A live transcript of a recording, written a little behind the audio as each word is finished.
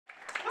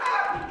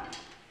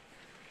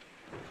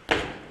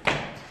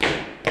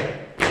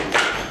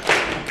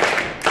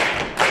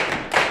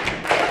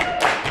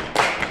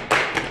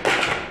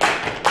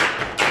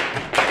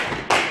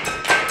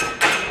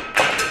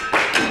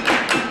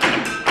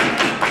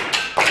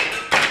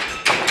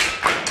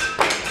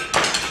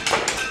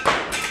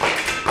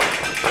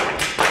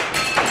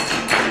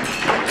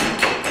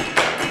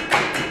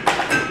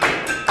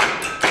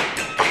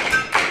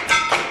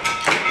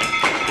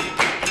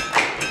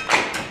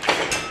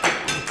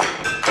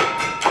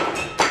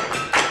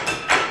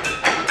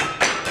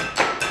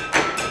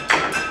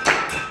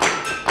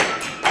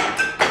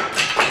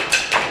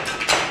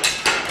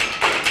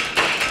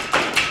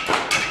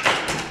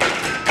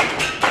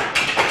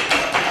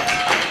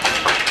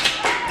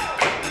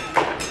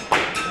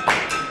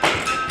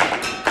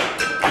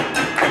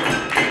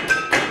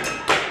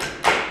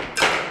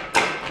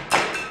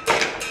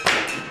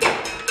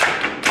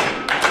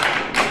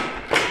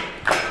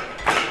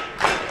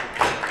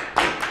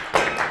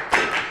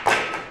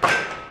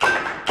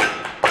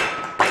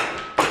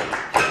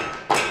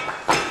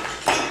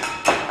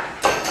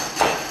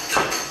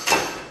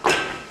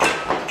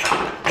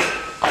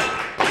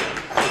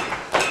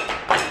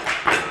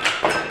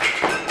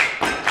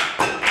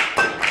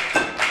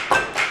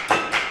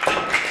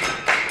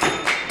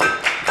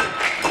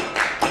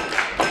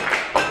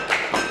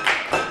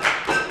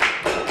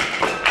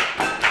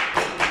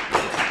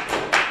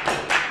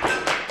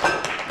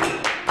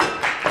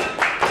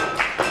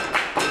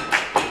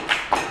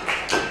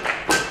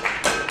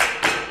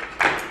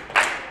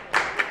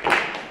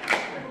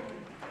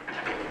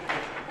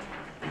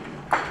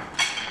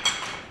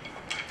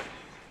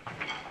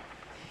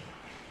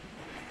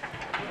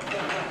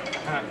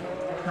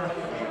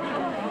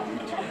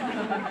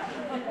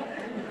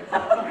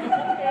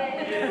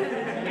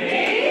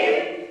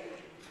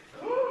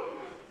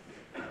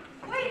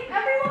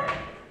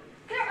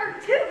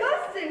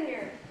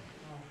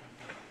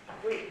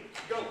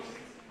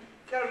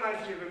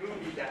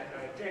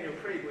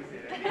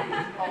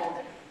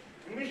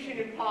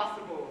Mission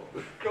Impossible,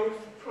 Ghost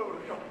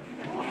Protocol.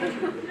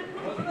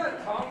 Wasn't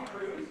that Tom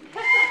Cruise?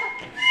 What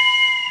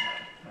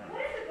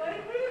is it, buddy?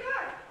 What do you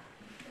got?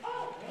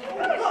 Oh,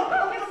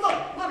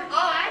 Look,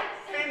 I,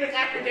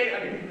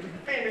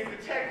 famous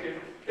detective,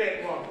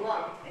 Ben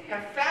Blanc,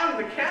 have found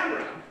the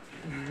camera.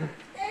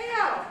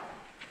 damn!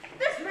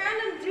 This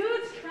random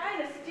dude's trying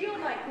to steal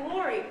my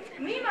glory.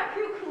 Me and my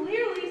crew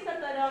clearly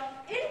set that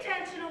up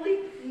intentionally,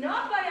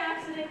 not by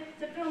accident,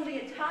 to film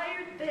the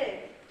entire thing.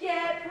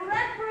 Get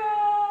retro!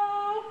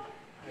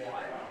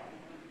 What?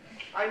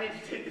 I need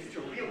to take this to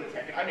a real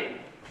detective.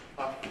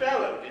 A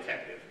fellow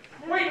detective.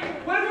 Wait,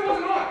 what if it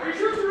wasn't on? Are you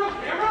sure it's a real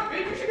camera?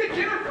 Maybe we should get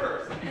dinner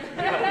first.